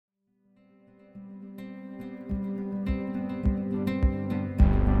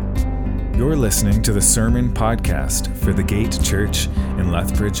You're listening to the Sermon Podcast for the Gate Church in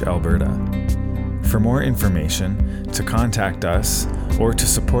Lethbridge, Alberta. For more information, to contact us, or to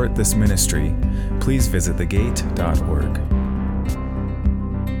support this ministry, please visit thegate.org.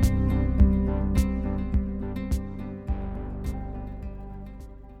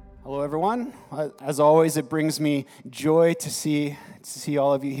 Hello, everyone. As always, it brings me joy to see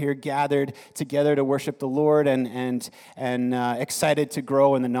all of you here gathered together to worship the Lord and excited to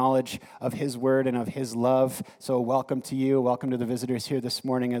grow in the knowledge of His Word and of His love. So welcome to you. Welcome to the visitors here this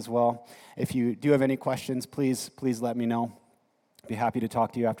morning as well. If you do have any questions, please let me know. I'd be happy to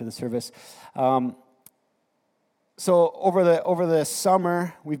talk to you after the service. So over the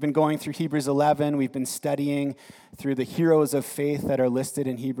summer, we've been going through Hebrews 11. We've been studying through the heroes of faith that are listed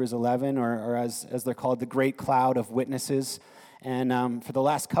in Hebrews 11, or as they're called, the great cloud of witnesses. And for the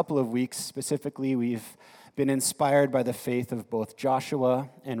last couple of weeks, specifically, we've been inspired by the faith of both Joshua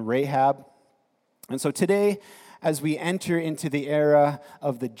and Rahab. And so today, as we enter into the era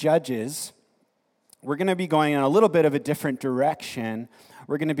of the Judges, we're going to be going in a little bit of a different direction.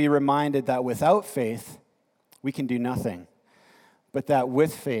 We're going to be reminded that without faith, we can do nothing, but that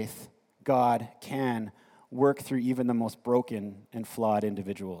with faith, God can work through even the most broken and flawed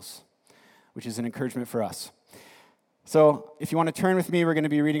individuals, which is an encouragement for us. So if you want to turn with me, we're going to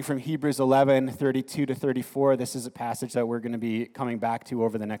be reading from Hebrews 11, 32 to 34. This is a passage that we're going to be coming back to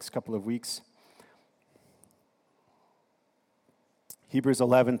over the next couple of weeks. Hebrews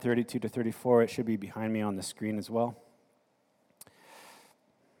 11, 32 to 34. It should be behind me on the screen as well.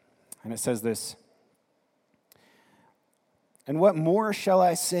 And it says this: "And what more shall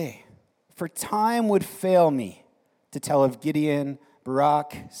I say? For time would fail me to tell of Gideon,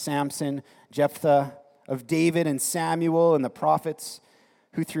 Barak, Samson, Jephthah, of David and Samuel and the prophets,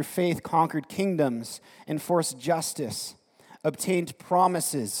 who through faith conquered kingdoms, enforced justice, obtained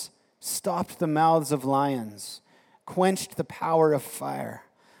promises, stopped the mouths of lions, quenched the power of fire,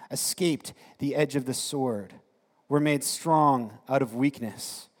 escaped the edge of the sword, were made strong out of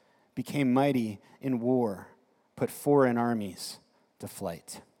weakness, became mighty in war, put foreign armies to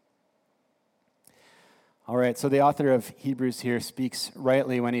flight." All right, so the author of Hebrews here speaks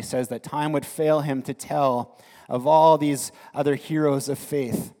rightly when he says that time would fail him to tell of all these other heroes of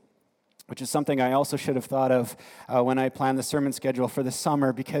faith, which is something I also should have thought of when I planned the sermon schedule for the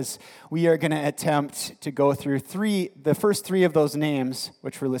summer, because we are going to attempt to go through the first three of those names,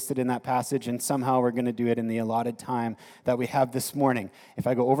 which were listed in that passage, and somehow we're going to do it in the allotted time that we have this morning. If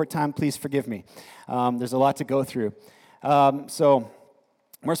I go over time, please forgive me. There's a lot to go through. So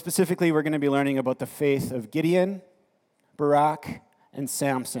more specifically, we're going to be learning about the faith of Gideon, Barak, and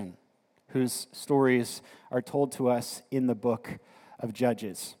Samson, whose stories are told to us in the book of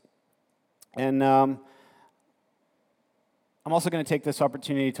Judges. And I'm also going to take this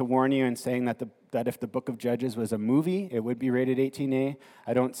opportunity to warn you in saying that if the book of Judges was a movie, it would be rated 18A.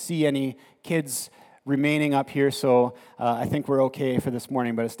 I don't see any kids remaining up here, so I think we're okay for this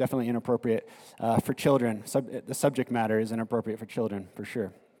morning, but it's definitely inappropriate for children. The subject matter is inappropriate for children, for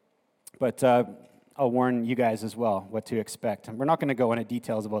sure. But I'll warn you guys as well what to expect. We're not going to go into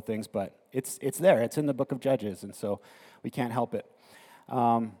details about things, but it's there. It's in the book of Judges, and so we can't help it.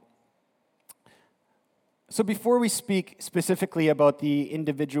 So before we speak specifically about the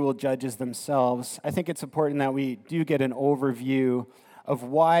individual judges themselves, I think it's important that we do get an overview of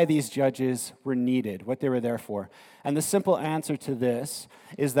why these judges were needed, what they were there for. And the simple answer to this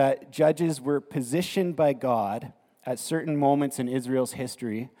is that judges were positioned by God at certain moments in Israel's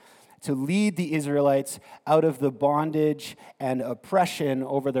history to lead the Israelites out of the bondage and oppression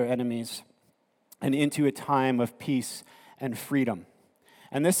over their enemies and into a time of peace and freedom.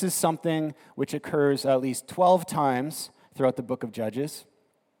 And this is something which occurs at least 12 times throughout the book of Judges.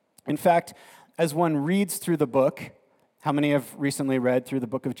 In fact, as one reads through the book, how many have recently read through the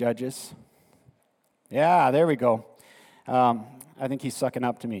book of Judges? Yeah, there we go. I think he's sucking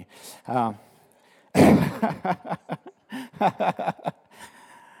up to me.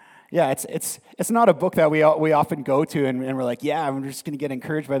 Yeah, it's not a book that we often go to and we're like, yeah, I'm just going to get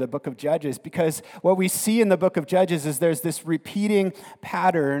encouraged by the book of Judges, because what we see in the book of Judges is there's this repeating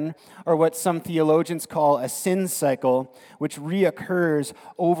pattern, or what some theologians call a sin cycle, which reoccurs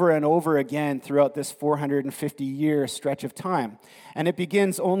over and over again throughout this 450-year stretch of time. And it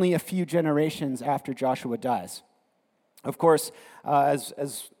begins only a few generations after Joshua dies. Of course, as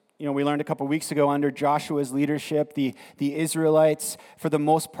we learned a couple weeks ago, under Joshua's leadership, the Israelites, for the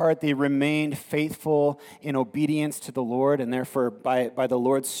most part, they remained faithful in obedience to the Lord, and therefore, by the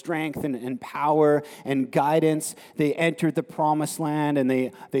Lord's strength and power and guidance, they entered the promised land, and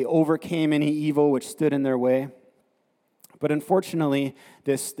they overcame any evil which stood in their way. But unfortunately,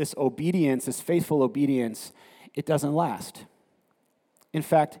 this obedience, this faithful obedience, it doesn't last. In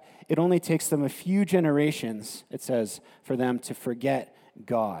fact, it only takes them a few generations, it says, for them to forget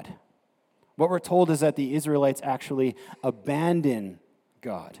God. What we're told is that the Israelites actually abandon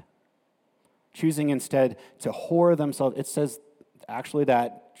God, choosing instead to whore themselves. It says actually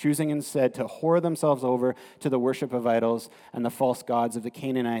that, choosing instead to whore themselves over to the worship of idols and the false gods of the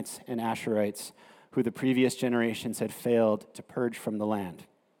Canaanites and Asherites, who the previous generations had failed to purge from the land.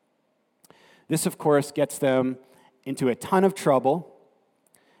 This, of course, gets them into a ton of trouble,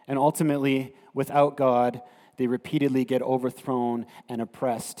 and ultimately, without God, they repeatedly get overthrown and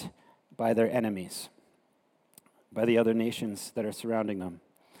oppressed by their enemies, by the other nations that are surrounding them.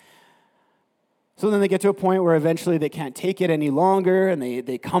 So then they get to a point where eventually they can't take it any longer, and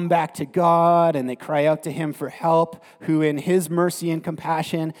they come back to God, and they cry out to him for help, who in his mercy and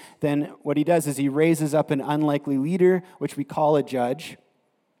compassion, then what he does is he raises up an unlikely leader, which we call a judge.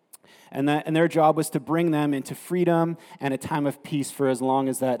 And their job was to bring them into freedom and a time of peace for as long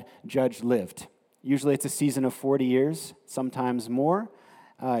as that judge lived. Usually it's a season of 40 years, sometimes more,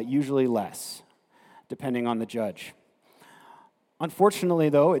 usually less, depending on the judge. Unfortunately,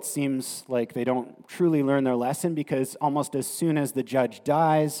 though, it seems like they don't truly learn their lesson, because almost as soon as the judge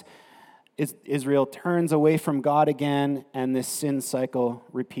dies, Israel turns away from God again, and this sin cycle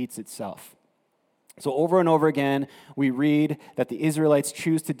repeats itself. So over and over again, we read that the Israelites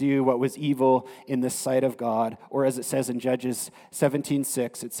choose to do what was evil in the sight of God, or as it says in Judges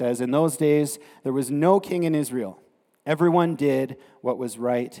 17:6, it says, "In those days there was no king in Israel. Everyone did what was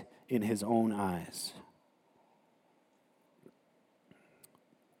right in his own eyes."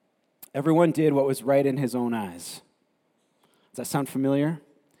 Everyone did what was right in his own eyes. Does that sound familiar?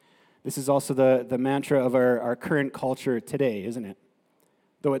 This is also the mantra of our current culture today, isn't it?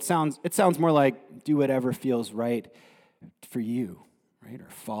 Though it sounds more like do whatever feels right for you, right? Or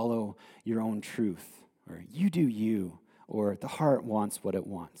follow your own truth, or you do you, or the heart wants what it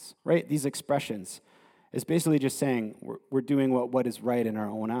wants, right? These expressions is basically just saying we're doing what is right in our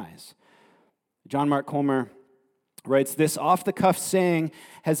own eyes. John Mark Comer writes, "This off-the-cuff saying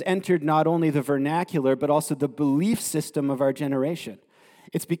has entered not only the vernacular, but also the belief system of our generation.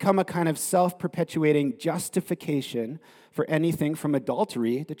 It's become a kind of self-perpetuating justification for anything from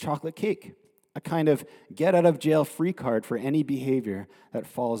adultery to chocolate cake, a kind of get-out-of-jail-free card for any behavior that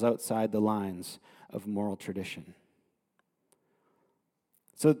falls outside the lines of moral tradition."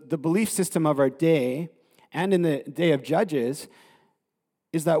 So the belief system of our day, and in the day of Judges,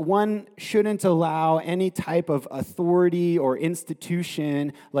 is that one shouldn't allow any type of authority or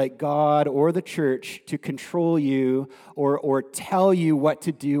institution like God or the church to control you or tell you what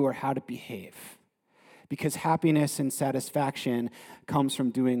to do or how to behave. Because happiness and satisfaction comes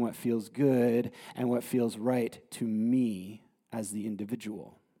from doing what feels good and what feels right to me as the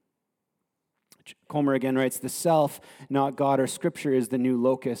individual. Comer again writes, "The self, not God or Scripture, is the new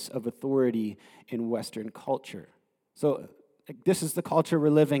locus of authority in Western culture." So this is the culture we're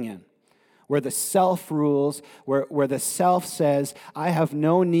living in, where the self rules, where the self says, I have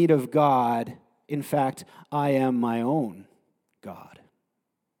no need of God. In fact, I am my own God.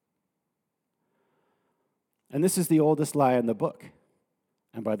 And this is the oldest lie in the book.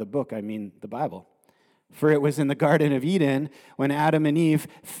 And by the book, I mean the Bible. For it was in the Garden of Eden when Adam and Eve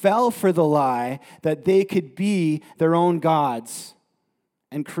fell for the lie that they could be their own gods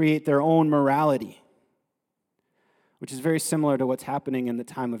and create their own morality, which is very similar to what's happening in the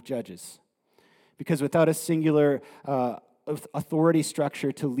time of Judges. Because without a singular authority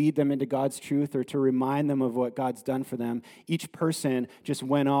structure to lead them into God's truth or to remind them of what God's done for them, each person just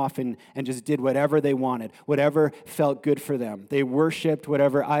went off and just did whatever they wanted, whatever felt good for them. They worshiped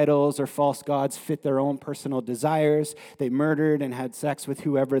whatever idols or false gods fit their own personal desires. They murdered and had sex with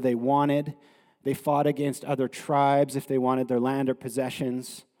whoever they wanted. They fought against other tribes if they wanted their land or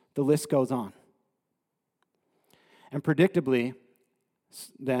possessions. The list goes on. And predictably,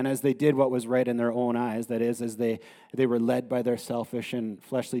 then, as they did what was right in their own eyes, that is, as they were led by their selfish and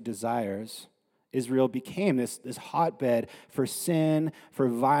fleshly desires, Israel became this hotbed for sin, for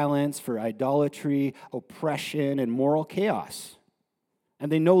violence, for idolatry, oppression, and moral chaos.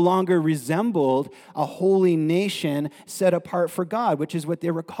 And they no longer resembled a holy nation set apart for God, which is what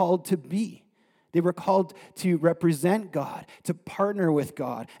they were called to be. They were called to represent God, to partner with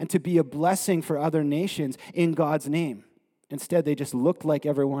God, and to be a blessing for other nations in God's name. Instead, they just looked like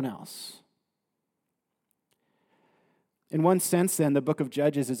everyone else. In one sense, then, the book of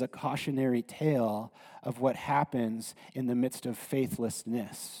Judges is a cautionary tale of what happens in the midst of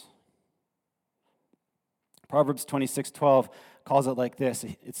faithlessness. Proverbs 26:12 calls it like this.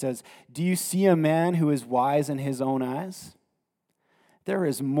 It says, "Do you see a man who is wise in his own eyes? There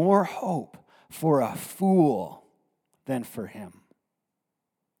is more hope for a fool than for him."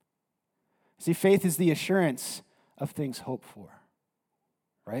 See, faith is the assurance of things hoped for,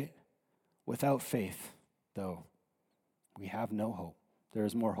 right? Without faith, though, we have no hope. There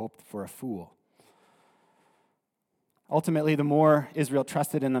is more hope for a fool. Ultimately, the more Israel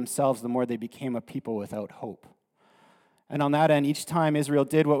trusted in themselves, the more they became a people without hope. And on that end, each time Israel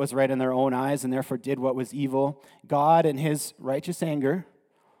did what was right in their own eyes and therefore did what was evil, God, in his righteous anger,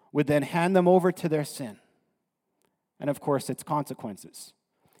 would then hand them over to their sin. And of course, its consequences.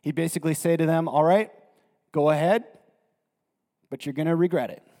 He'd basically say to them, all right, go ahead, but you're going to regret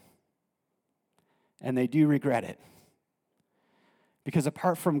it. And they do regret it. Because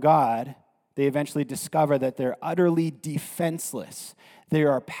apart from God, they eventually discover that they're utterly defenseless. They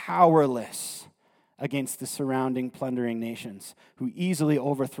are powerless against the surrounding plundering nations who easily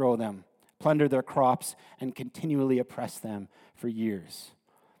overthrow them, plunder their crops, and continually oppress them for years.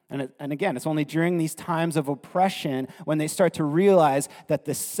 And again, it's only during these times of oppression when they start to realize that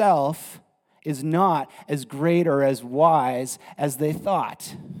the self is not as great or as wise as they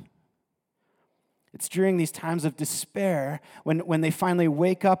thought. It's during these times of despair when they finally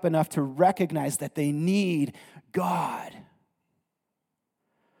wake up enough to recognize that they need God.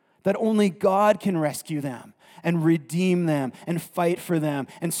 That only God can rescue them and redeem them and fight for them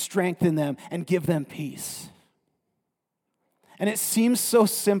and strengthen them and give them peace. And it seems so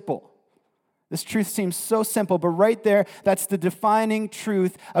simple. This truth seems so simple, but right there, that's the defining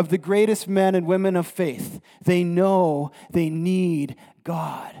truth of the greatest men and women of faith. They know they need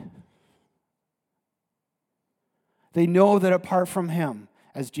God. They know that apart from him,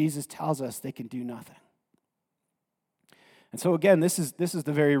 as Jesus tells us, they can do nothing. And so again, this is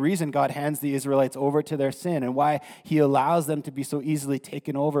the very reason God hands the Israelites over to their sin and why he allows them to be so easily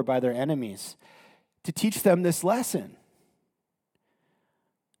taken over by their enemies. To teach them this lesson.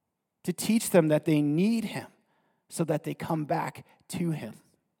 To teach them that they need him so that they come back to him.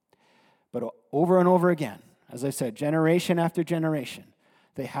 But over and over again, as I said, generation after generation,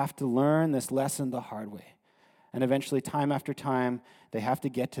 they have to learn this lesson the hard way. And eventually, time after time, they have to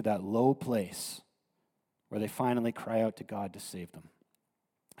get to that low place where they finally cry out to God to save them.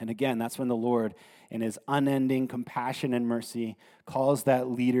 And again, that's when the Lord, in his unending compassion and mercy, calls that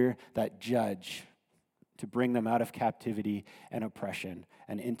leader, that judge, to bring them out of captivity and oppression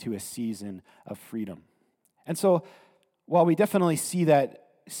and into a season of freedom. And so, while we definitely see that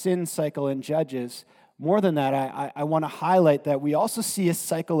sin cycle in Judges, more than that, I want to highlight that we also see a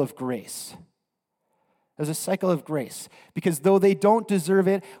cycle of grace. There's a cycle of grace. Because though they don't deserve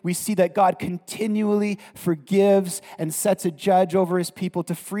it, we see that God continually forgives and sets a judge over his people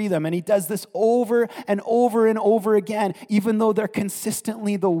to free them. And he does this over and over and over again, even though they're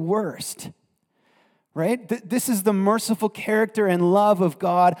consistently the worst. Right? This is the merciful character and love of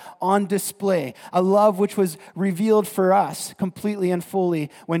God on display. A love which was revealed for us completely and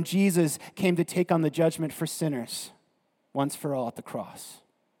fully when Jesus came to take on the judgment for sinners once for all at the cross.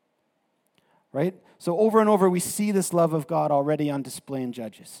 Right? So over and over, we see this love of God already on display in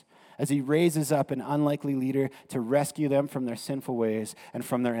Judges as he raises up an unlikely leader to rescue them from their sinful ways and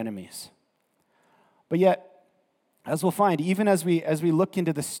from their enemies. But yet, as we'll find, even as we look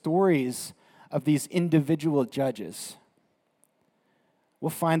into the stories of these individual judges, we'll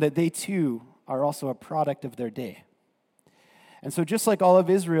find that they too are also a product of their day. And so just like all of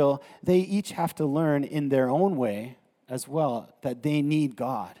Israel, they each have to learn in their own way as well that they need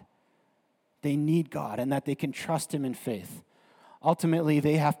God. They need God and that they can trust him in faith. Ultimately,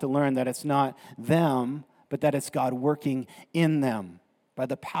 they have to learn that it's not them, but that it's God working in them by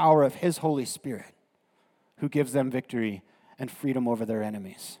the power of his Holy Spirit who gives them victory and freedom over their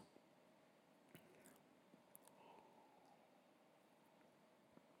enemies.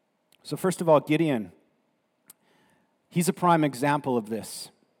 So first of all, Gideon, he's a prime example of this.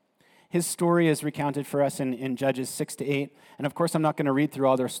 His story is recounted for us in Judges 6-8. And of course, I'm not going to read through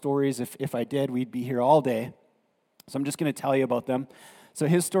all their stories. If I did, we'd be here all day. So I'm just going to tell you about them. So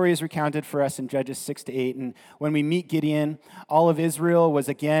his story is recounted for us in Judges 6-8. And when we meet Gideon, all of Israel was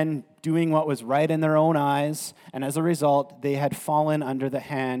again doing what was right in their own eyes. And as a result, they had fallen under the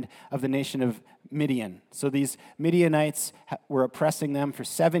hand of the nation of Midian. So these Midianites were oppressing them for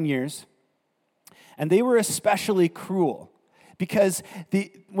 7 years. And they were especially cruel. Because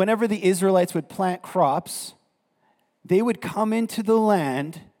whenever the Israelites would plant crops, they would come into the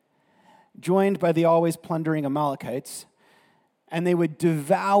land, joined by the always plundering Amalekites, and they would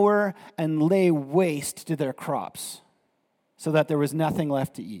devour and lay waste to their crops so that there was nothing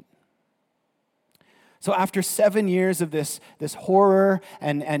left to eat. So after 7 years of this horror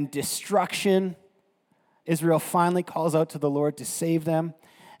and destruction, Israel finally calls out to the Lord to save them.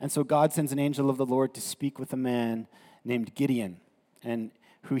 And so God sends an angel of the Lord to speak with a man named Gideon, and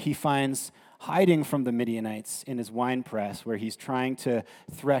who he finds hiding from the Midianites in his wine press, where he's trying to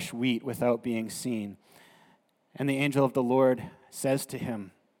thresh wheat without being seen. And the angel of the Lord says to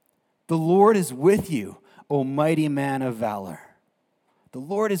him, "The Lord is with you, O mighty man of valor." The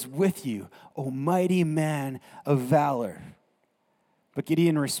Lord is with you, O mighty man of valor. But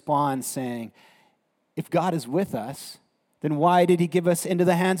Gideon responds saying, "If God is with us, then why did he give us into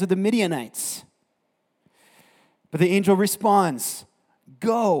the hands of the Midianites?" But the angel responds,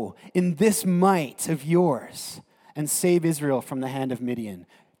 "Go in this might of yours and save Israel from the hand of Midian.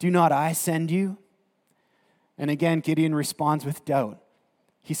 Do not I send you?" And again, Gideon responds with doubt.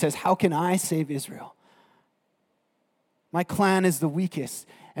 He says, "How can I save Israel? My clan is the weakest,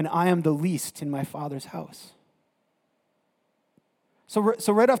 and I am the least in my father's house." So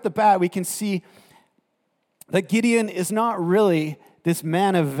right off the bat, we can see that Gideon is not really this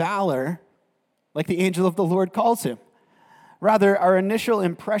man of valor like the angel of the Lord calls him. Rather, our initial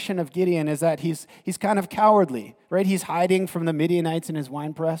impression of Gideon is that he's kind of cowardly, right? He's hiding from the Midianites in his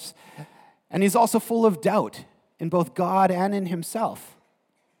winepress, and he's also full of doubt in both God and in himself.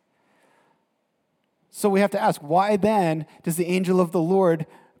 So we have to ask, why then does the angel of the Lord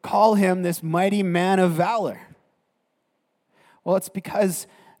call him this mighty man of valor? Well, it's because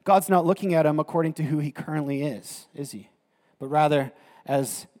God's not looking at him according to who he currently is he? But rather,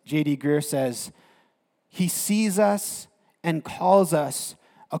 as J.D. Greer says, he sees us and calls us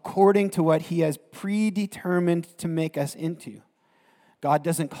according to what he has predetermined to make us into. God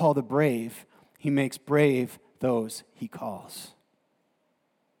doesn't call the brave, he makes brave those he calls.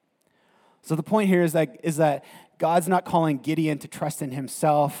 So the point here is that God's not calling Gideon to trust in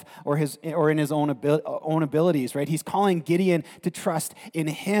himself or in his own abilities, right? He's calling Gideon to trust in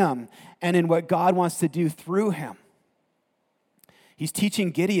him and in what God wants to do through him. He's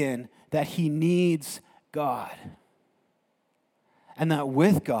teaching Gideon that he needs God, and that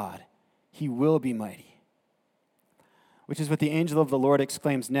with God, he will be mighty. Which is what the angel of the Lord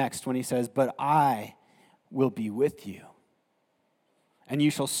exclaims next when he says, "But I will be with you, and you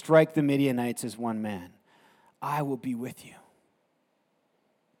shall strike the Midianites as one man. I will be with you."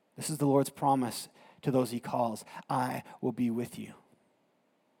 This is the Lord's promise to those he calls. I will be with you.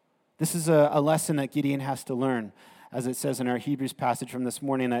 This is a lesson that Gideon has to learn, as it says in our Hebrews passage from this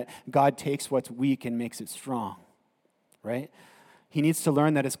morning, that God takes what's weak and makes it strong, right? He needs to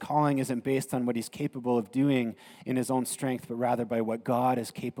learn that his calling isn't based on what he's capable of doing in his own strength, but rather by what God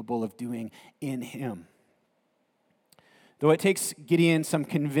is capable of doing in him. Though it takes Gideon some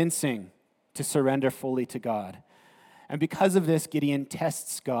convincing to surrender fully to God. And because of this, Gideon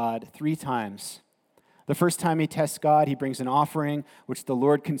tests God 3 times. The first time he tests God, he brings an offering, which the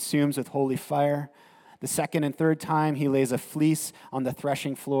Lord consumes with holy fire. The second and third time, he lays a fleece on the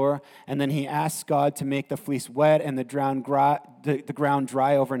threshing floor, and then he asks God to make the fleece wet and the ground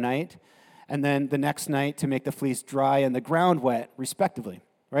dry overnight, and then the next night to make the fleece dry and the ground wet, respectively,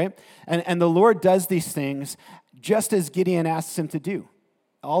 right? And the Lord does these things just as Gideon asks him to do,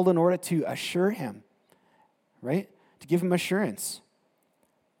 all in order to assure him, right? To give him assurance,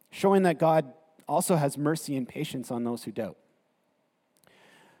 showing that God also has mercy and patience on those who doubt.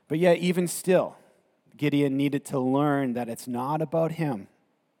 But yet, even still, Gideon needed to learn that it's not about him.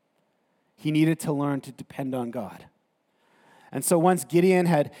 He needed to learn to depend on God. And so once Gideon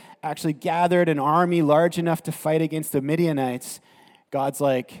had actually gathered an army large enough to fight against the Midianites, God's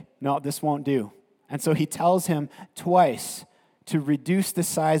like, "No, this won't do." And so he tells him twice to reduce the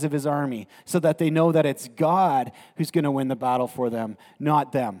size of his army so that they know that it's God who's going to win the battle for them,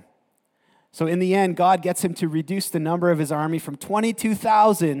 not them. So in the end, God gets him to reduce the number of his army from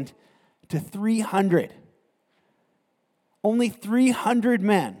 22,000 to 300. Only 300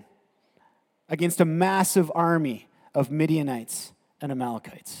 men against a massive army of Midianites and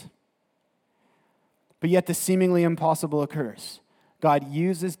Amalekites. But yet the seemingly impossible occurs. God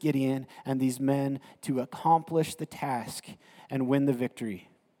uses Gideon and these men to accomplish the task and win the victory.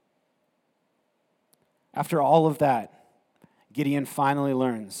 After all of that, Gideon finally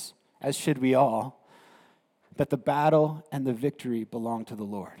learns, as should we all, that the battle and the victory belong to the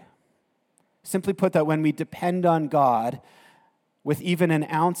Lord. Simply put, that when we depend on God with even an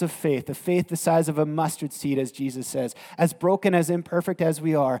ounce of faith, a faith the size of a mustard seed, as Jesus says, as broken, as imperfect as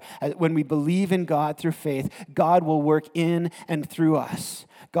we are, when we believe in God through faith, God will work in and through us.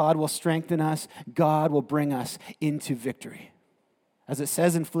 God will strengthen us. God will bring us into victory. As it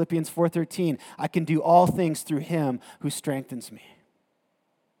says in Philippians 4:13, I can do all things through him who strengthens me.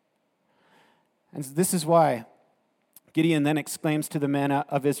 And this is why Gideon then exclaims to the men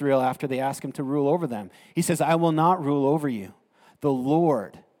of Israel after they ask him to rule over them. He says, I will not rule over you. The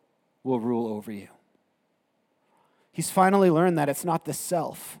Lord will rule over you. He's finally learned that it's not the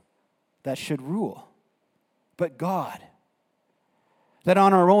self that should rule, but God. That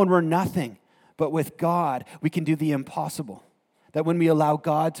on our own we're nothing, but with God we can do the impossible. That when we allow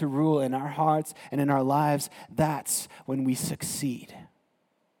God to rule in our hearts and in our lives, that's when we succeed.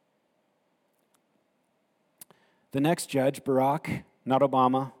 The next judge, Barak, not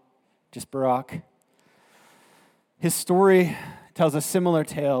Obama, just Barak. His story tells a similar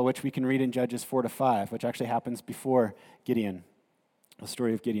tale, which we can read in Judges 4-5, which actually happens before Gideon, the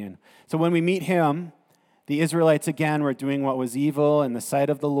story of Gideon. So when we meet him, the Israelites again were doing what was evil in the sight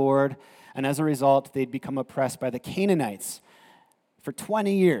of the Lord, and as a result, they'd become oppressed by the Canaanites for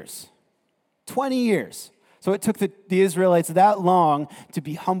 20 years. 20 years. So it took the Israelites that long to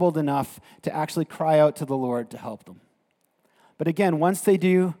be humbled enough to actually cry out to the Lord to help them. But again, once they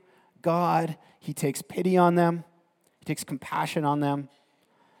do, God, he takes pity on them, he takes compassion on them,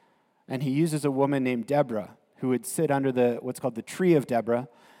 and he uses a woman named Deborah who would sit under what's called the tree of Deborah,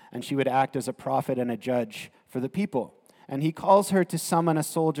 and she would act as a prophet and a judge for the people. And he calls her to summon a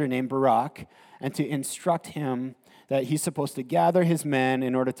soldier named Barak and to instruct him that he's supposed to gather his men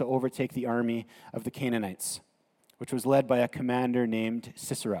in order to overtake the army of the Canaanites, which was led by a commander named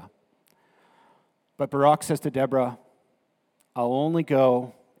Sisera. But Barak says to Deborah, I'll only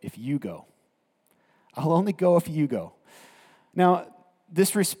go if you go. I'll only go if you go. Now,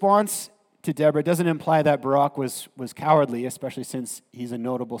 this response to Deborah doesn't imply that Barak was cowardly, especially since he's a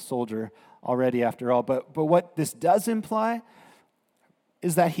notable soldier already after all. But what this does imply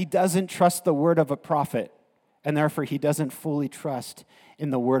is that he doesn't trust the word of a prophet, and therefore he doesn't fully trust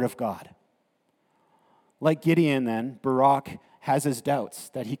in the word of God. Like Gideon then, Barak has his doubts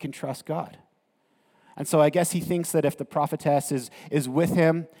that he can trust God. And so I guess he thinks that if the prophetess is with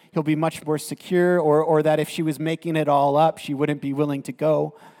him, he'll be much more secure, or that if she was making it all up, she wouldn't be willing to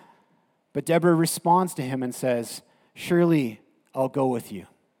go. But Deborah responds to him and says, surely I'll go with you.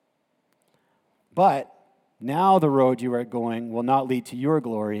 But now the road you are going will not lead to your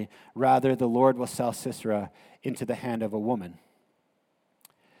glory. Rather, the Lord will sell Sisera into the hand of a woman.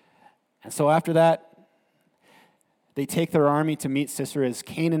 And so after that, they take their army to meet Sisera's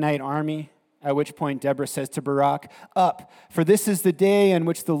Canaanite army, at which point Deborah says to Barak, up, for this is the day in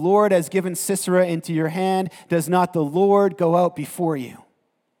which the Lord has given Sisera into your hand. Does not the Lord go out before you?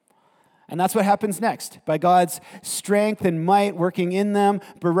 And that's what happens next. By God's strength and might working in them,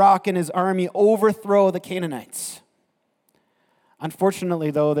 Barak and his army overthrow the Canaanites. Unfortunately,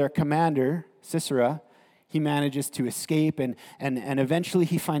 though, their commander, Sisera, he manages to escape, and eventually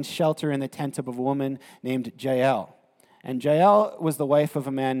he finds shelter in the tent of a woman named Jael. And Jael was the wife of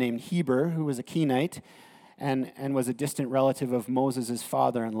a man named Heber, who was a Kenite, and was a distant relative of Moses'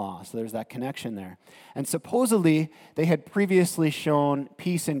 father-in-law. So there's that connection there. And supposedly, they had previously shown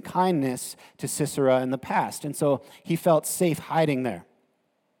peace and kindness to Sisera in the past, and so he felt safe hiding there.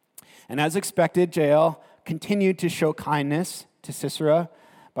 And as expected, Jael continued to show kindness to Sisera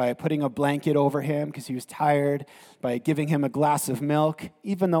by putting a blanket over him because he was tired, by giving him a glass of milk,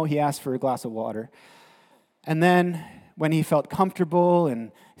 even though he asked for a glass of water. And then, when he felt comfortable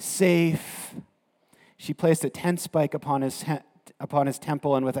and safe, she placed a tent spike upon his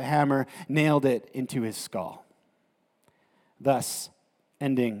temple and with a hammer nailed it into his skull, thus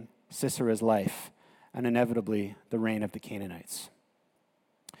ending Sisera's life and inevitably the reign of the Canaanites.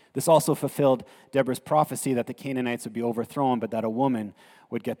 This also fulfilled Deborah's prophecy that the Canaanites would be overthrown, but that a woman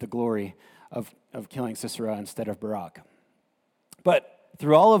would get the glory of killing Sisera instead of Barak. But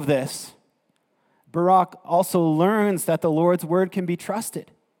through all of this, Barak also learns that the Lord's word can be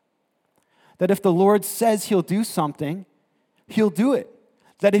trusted. That if the Lord says he'll do something, he'll do it.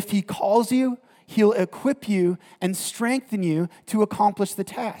 That if he calls you, he'll equip you and strengthen you to accomplish the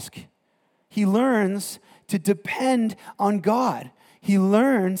task. He learns to depend on God. He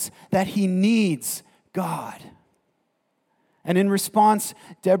learns that he needs God. And in response,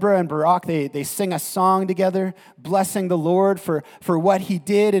 Deborah and Barak, they sing a song together, blessing the Lord for what he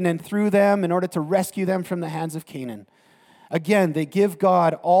did and then through them in order to rescue them from the hands of Canaan. Again, they give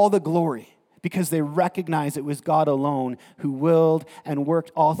God all the glory because they recognize it was God alone who willed and worked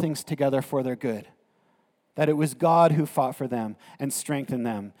all things together for their good. That it was God who fought for them and strengthened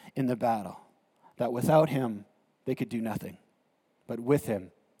them in the battle. That without him, they could do nothing. But with him,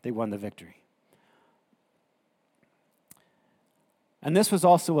 they won the victory. And this was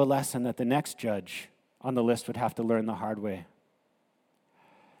also a lesson that the next judge on the list would have to learn the hard way.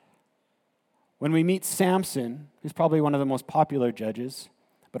 When we meet Samson, who's probably one of the most popular judges,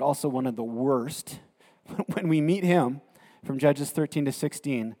 but also one of the worst. When we meet him from Judges 13 to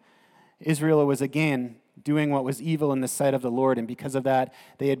 16, Israel was again doing what was evil in the sight of the Lord, and because of that,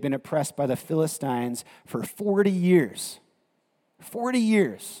 they had been oppressed by the Philistines for 40 years. 40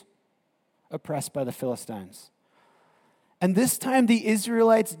 years oppressed by the Philistines. And this time, the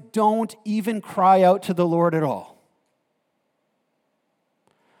Israelites don't even cry out to the Lord at all,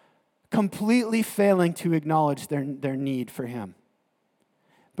 completely failing to acknowledge their need for him.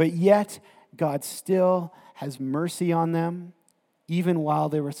 But yet, God still has mercy on them, even while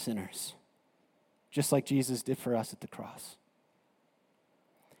they were sinners, just like Jesus did for us at the cross.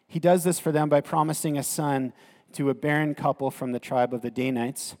 He does this for them by promising a son to a barren couple from the tribe of the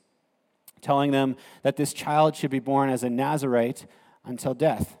Danites, telling them that this child should be born as a Nazirite until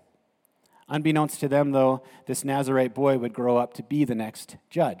death. Unbeknownst to them, though, this Nazirite boy would grow up to be the next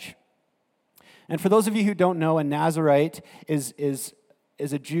judge. And for those of you who don't know, a Nazirite is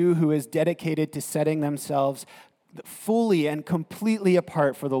a Jew who is dedicated to setting themselves fully and completely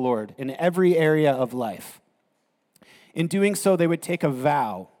apart for the Lord in every area of life. In doing so, they would take a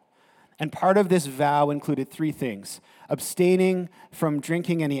vow. And part of this vow included three things: abstaining from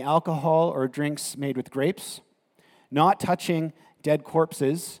drinking any alcohol or drinks made with grapes, not touching dead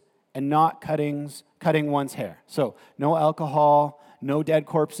corpses, and not cutting one's hair. So no alcohol, no dead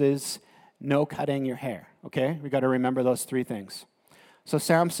corpses, no cutting your hair, okay? We got to remember those three things. So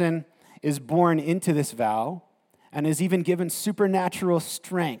Samson is born into this vow and is even given supernatural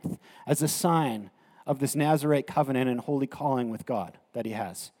strength as a sign of this Nazirite covenant and holy calling with God that he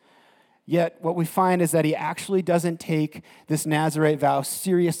has. Yet what we find is that he actually doesn't take this Nazirite vow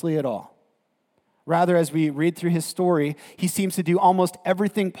seriously at all. Rather, as we read through his story, he seems to do almost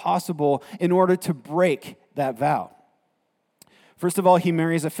everything possible in order to break that vow. First of all, he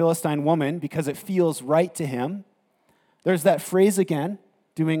marries a Philistine woman because it feels right to him. There's that phrase again,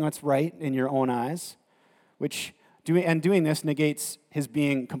 doing what's right in your own eyes, doing this negates his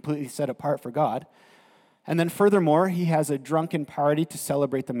being completely set apart for God. And then furthermore, he has a drunken party to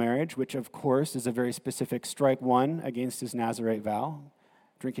celebrate the marriage, which of course is a very specific strike one against his Nazirite vow,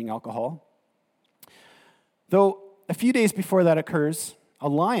 drinking alcohol. Though a few days before that occurs, a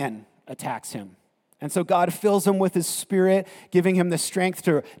lion attacks him. And so God fills him with his spirit, giving him the strength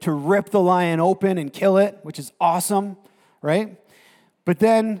to rip the lion open and kill it, which is awesome, right? But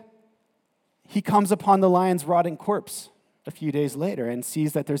then he comes upon the lion's rotting corpse a few days later and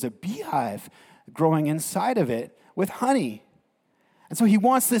sees that there's a beehive growing inside of it with honey. And so he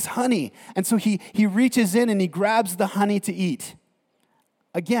wants this honey. And so he reaches in and he grabs the honey to eat.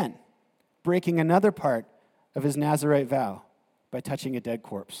 Again, breaking another part of his Nazirite vow by touching a dead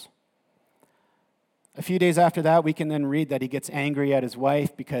corpse. A few days after that, we can then read that he gets angry at his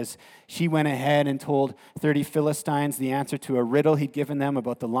wife because she went ahead and told 30 Philistines the answer to a riddle he'd given them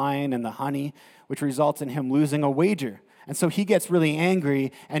about the lion and the honey, which results in him losing a wager. And so he gets really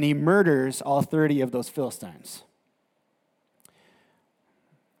angry and he murders all 30 of those Philistines.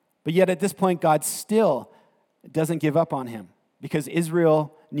 But yet at this point, God still doesn't give up on him because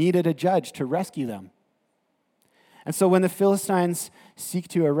Israel needed a judge to rescue them. And so when the Philistines seek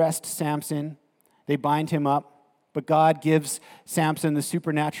to arrest Samson, they bind him up, but God gives Samson the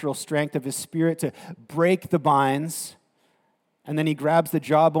supernatural strength of his spirit to break the binds. And then he grabs the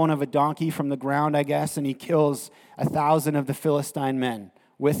jawbone of a donkey from the ground, I guess, and he kills 1,000 of the Philistine men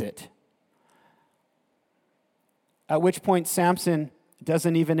with it. At which point Samson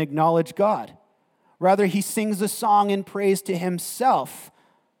doesn't even acknowledge God. Rather, he sings a song in praise to himself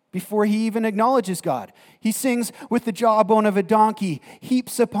before he even acknowledges God. He sings, with the jawbone of a donkey,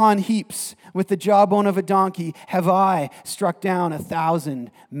 heaps upon heaps, with the jawbone of a donkey, have I struck down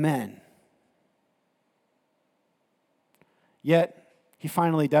 1,000 men. Yet, he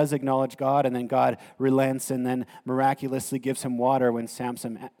finally does acknowledge God, and then God relents and then miraculously gives him water when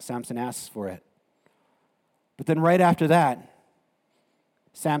Samson asks for it. But then right after that,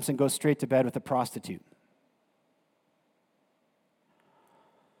 Samson goes straight to bed with a prostitute.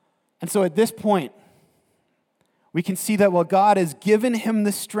 And so at this point, we can see that while God has given him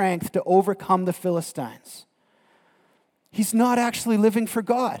the strength to overcome the Philistines, he's not actually living for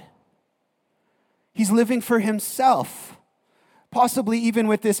God. He's living for himself, possibly even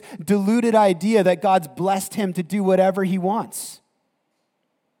with this deluded idea that God's blessed him to do whatever he wants.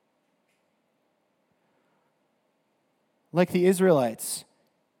 Like the Israelites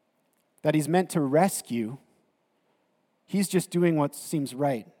that he's meant to rescue, he's just doing what seems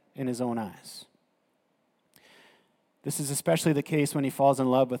right in his own eyes. This is especially the case when he falls in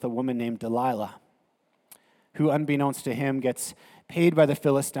love with a woman named Delilah, who, unbeknownst to him, gets paid by the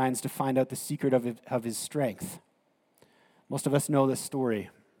Philistines to find out the secret of his strength. Most of us know this story,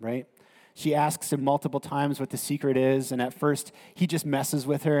 right? She asks him multiple times what the secret is, and at first he just messes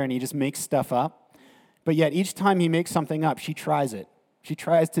with her and he just makes stuff up. But yet each time he makes something up, she tries it. She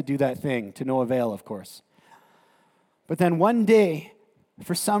tries to do that thing, to no avail, of course. But then one day,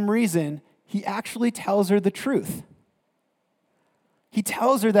 for some reason, he actually tells her the truth. He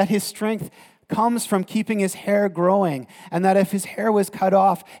tells her that his strength comes from keeping his hair growing, and that if his hair was cut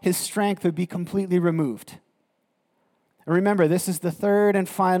off, his strength would be completely removed. And remember, this is the third and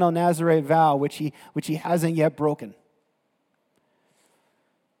final Nazirite vow, which he hasn't yet broken.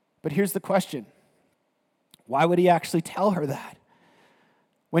 But here's the question. Why would he actually tell her that,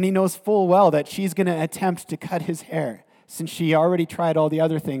 when he knows full well that she's going to attempt to cut his hair, since she already tried all the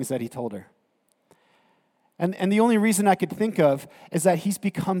other things that he told her? And the only reason I could think of is that he's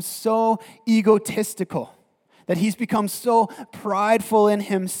become so egotistical, that he's become so prideful in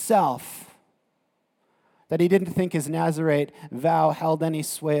himself, that he didn't think his Nazirite vow held any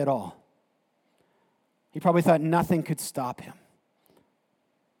sway at all. He probably thought nothing could stop him.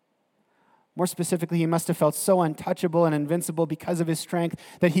 More specifically, he must have felt so untouchable and invincible because of his strength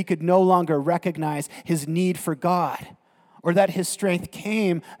that he could no longer recognize his need for God, or that his strength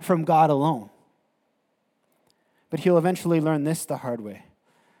came from God alone. But he'll eventually learn this the hard way.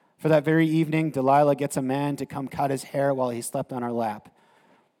 For that very evening, Delilah gets a man to come cut his hair while he slept on her lap.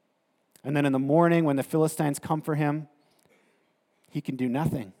 And then in the morning, when the Philistines come for him, he can do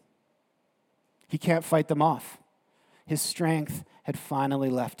nothing. He can't fight them off. His strength had finally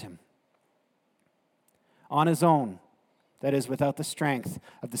left him. On his own, that is, without the strength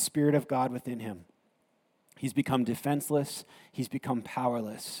of the Spirit of God within him, he's become defenseless, he's become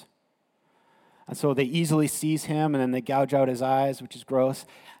powerless. And so they easily seize him, and then they gouge out his eyes, which is gross,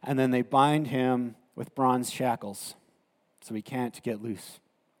 and then they bind him with bronze shackles so he can't get loose.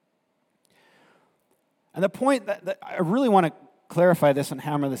 And the point that I really want to clarify this and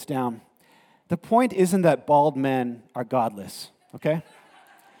hammer this down. The point isn't that bald men are godless, okay?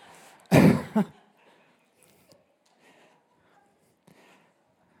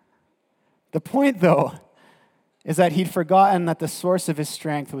 The point, though, is that he'd forgotten that the source of his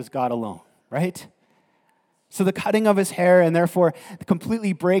strength was God alone, right? So the cutting of his hair and therefore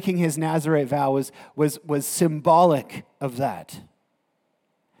completely breaking his Nazirite vow was symbolic of that.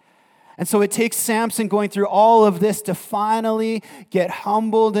 And so it takes Samson going through all of this to finally get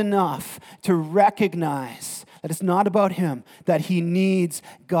humbled enough to recognize that it's not about him, that he needs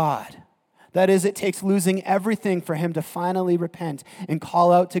God. That is, it takes losing everything for him to finally repent and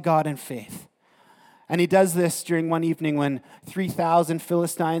call out to God in faith. And he does this during one evening when 3,000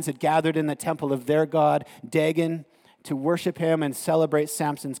 Philistines had gathered in the temple of their god, Dagon, to worship him and celebrate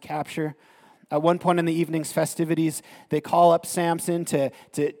Samson's capture. At one point in the evening's festivities, they call up Samson to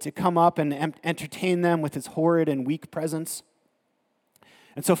come up and entertain them with his horrid and weak presence.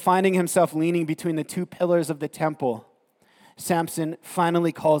 And so finding himself leaning between the two pillars of the temple, Samson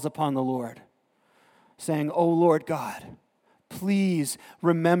finally calls upon the Lord, saying, "O Lord God, please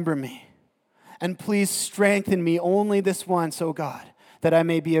remember me, and please strengthen me only this once, O God, that I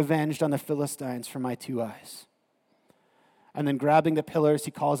may be avenged on the Philistines for my 2 eyes." And then grabbing the pillars,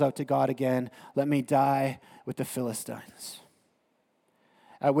 he calls out to God again, "Let me die with the Philistines."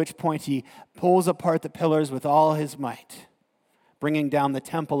 At which point he pulls apart the pillars with all his might, bringing down the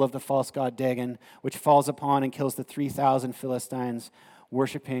temple of the false god Dagon, which falls upon and kills the 3,000 Philistines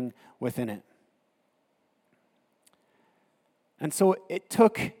worshiping within it. And so it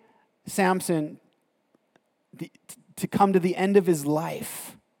took Samson to come to the end of his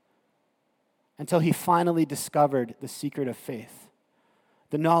life until he finally discovered the secret of faith,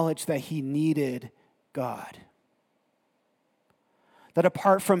 the knowledge that he needed God. That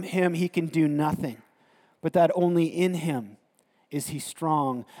apart from him, he can do nothing, but that only in him is he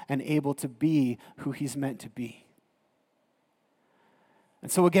strong and able to be who he's meant to be.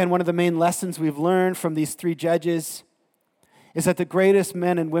 And so again, one of the main lessons we've learned from these 3 judges is that the greatest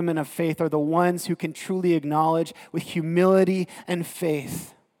men and women of faith are the ones who can truly acknowledge with humility and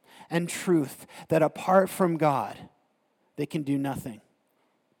faith and truth that apart from God, they can do nothing,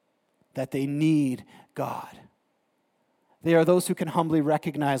 that they need God. They are those who can humbly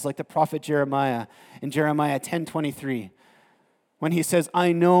recognize, like the prophet Jeremiah in Jeremiah 10:23, when he says,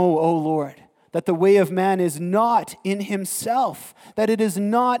 "I know, O Lord, that the way of man is not in himself, that it is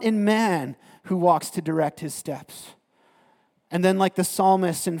not in man who walks to direct his steps." And then like the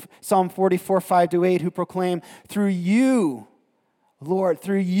psalmist in Psalm 44:5-8, who proclaim, "Through you, Lord,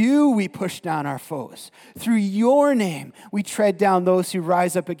 through you we push down our foes. Through your name we tread down those who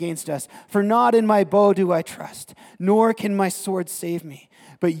rise up against us. For not in my bow do I trust, nor can my sword save me.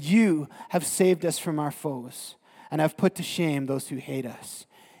 But you have saved us from our foes and have put to shame those who hate us.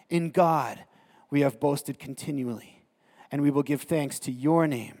 In God we have boasted continually, and we will give thanks to your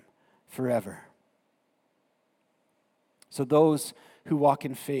name forever. So those who walk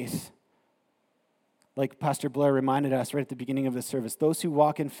in faith, like Pastor Blair reminded us right at the beginning of the service, those who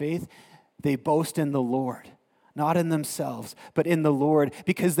walk in faith, they boast in the Lord. Not in themselves, but in the Lord,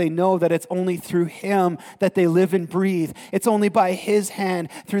 because they know that it's only through Him that they live and breathe. It's only by His hand,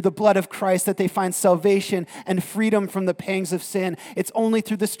 through the blood of Christ, that they find salvation and freedom from the pangs of sin. It's only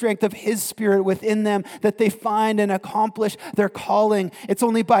through the strength of His Spirit within them that they find and accomplish their calling. It's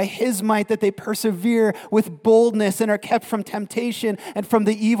only by His might that they persevere with boldness and are kept from temptation and from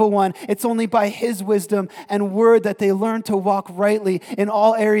the evil one. It's only by His wisdom and word that they learn to walk rightly in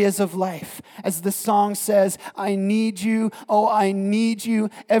all areas of life. As the song says, I need you, oh, I need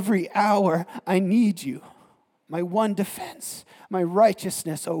you every hour. I need you. My one defense, my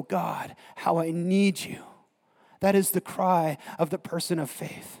righteousness, oh God, how I need you. That is the cry of the person of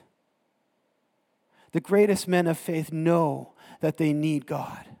faith. The greatest men of faith know that they need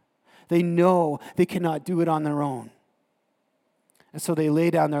God. They know they cannot do it on their own. And so they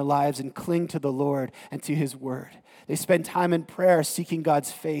lay down their lives and cling to the Lord and to His word. They spend time in prayer seeking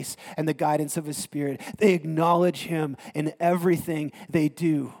God's face and the guidance of His Spirit. They acknowledge Him in everything they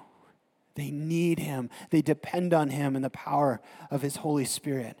do. They need Him. They depend on Him and the power of His Holy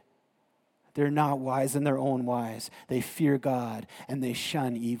Spirit. They're not wise in their own wise. They fear God and they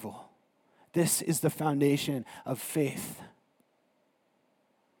shun evil. This is the foundation of faith.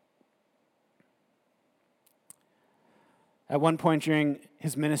 At one point during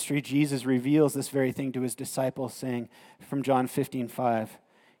His ministry, Jesus reveals this very thing to His disciples, saying from John 15:5,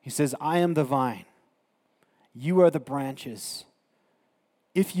 He says, I am the vine, you are the branches.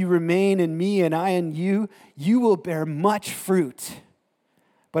 If you remain in me and I in you, you will bear much fruit.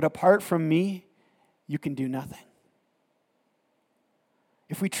 But apart from me, you can do nothing.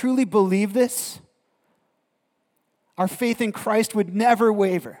 If we truly believe this, our faith in Christ would never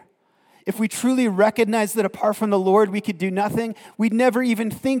waver. If we truly recognize that apart from the Lord we could do nothing, we'd never even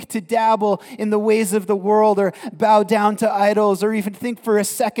think to dabble in the ways of the world or bow down to idols or even think for a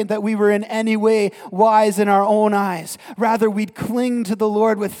second that we were in any way wise in our own eyes. Rather, we'd cling to the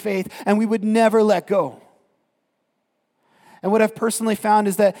Lord with faith and we would never let go. And what I've personally found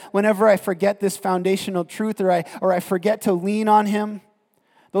is that whenever I forget this foundational truth or I forget to lean on Him,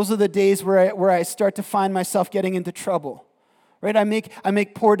 those are the days where I start to find myself getting into trouble. Right? I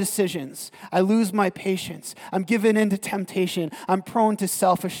make poor decisions. I lose my patience. I'm given into temptation. I'm prone to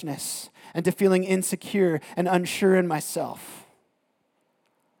selfishness and to feeling insecure and unsure in myself.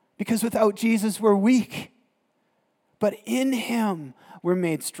 Because without Jesus, we're weak. But in Him, we're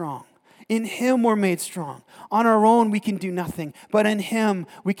made strong. In Him, we're made strong. On our own, we can do nothing. But in Him,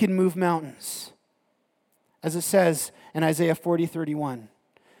 we can move mountains. As it says in Isaiah 40:31,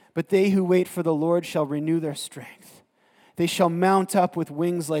 but they who wait for the Lord shall renew their strength. They shall mount up with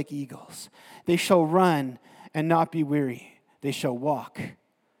wings like eagles. They shall run and not be weary. They shall walk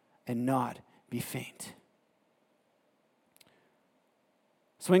and not be faint.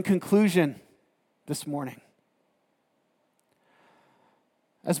 So in conclusion this morning,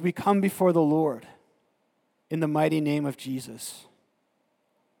 as we come before the Lord in the mighty name of Jesus,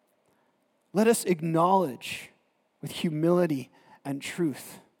 let us acknowledge with humility and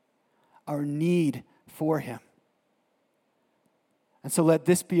truth our need for Him. And so let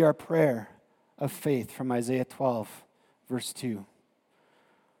this be our prayer of faith from Isaiah 12, verse 2,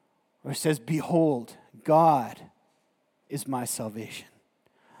 where it says, behold, God is my salvation.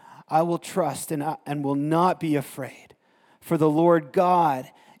 I will trust and will not be afraid, for the Lord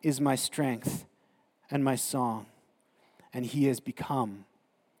God is my strength and my song, and He has become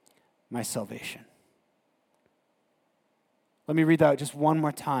my salvation. Let me read that just one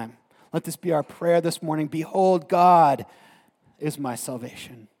more time. Let this be our prayer this morning. Behold, God is my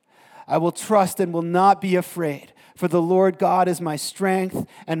salvation. I will trust and will not be afraid, for the Lord God is my strength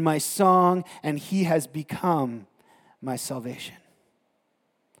and my song, and He has become my salvation.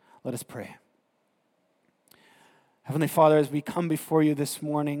 Let us pray. Heavenly Father, as we come before you this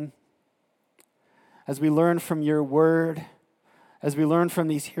morning, as we learn from your word, as we learn from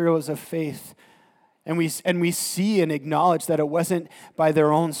these heroes of faith, and we see and acknowledge that it wasn't by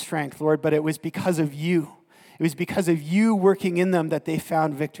their own strength, Lord, but it was because of you. It was because of you working in them that they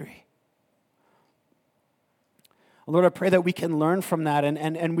found victory. Lord, I pray that we can learn from that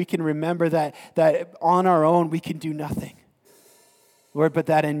and we can remember that on our own we can do nothing. Lord, but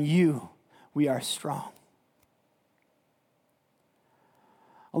that in you we are strong.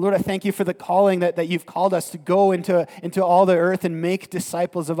 Lord, I thank you for the calling that you've called us to go into all the earth and make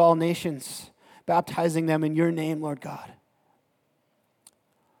disciples of all nations, baptizing them in your name, Lord God.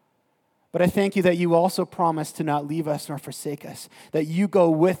 But I thank you that you also promise to not leave us nor forsake us, that you go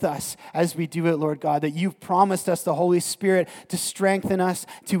with us as we do it, Lord God, that you've promised us the Holy Spirit to strengthen us,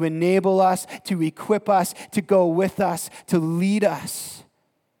 to enable us, to equip us, to go with us, to lead us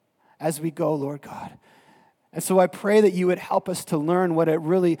as we go, Lord God. And so I pray that you would help us to learn what it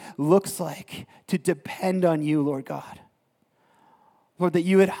really looks like to depend on you, Lord God. Lord, that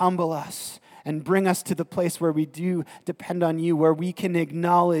you would humble us and bring us to the place where we do depend on you, where we can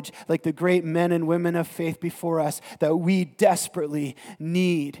acknowledge, like the great men and women of faith before us, that we desperately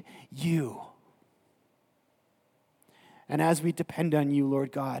need you. And as we depend on you,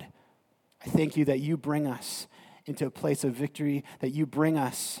 Lord God, I thank you that you bring us into a place of victory, that you bring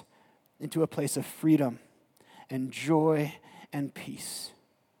us into a place of freedom and joy and peace.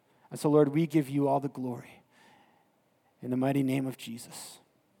 And so, Lord, we give you all the glory. In the mighty name of Jesus,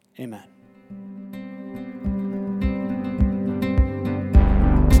 amen.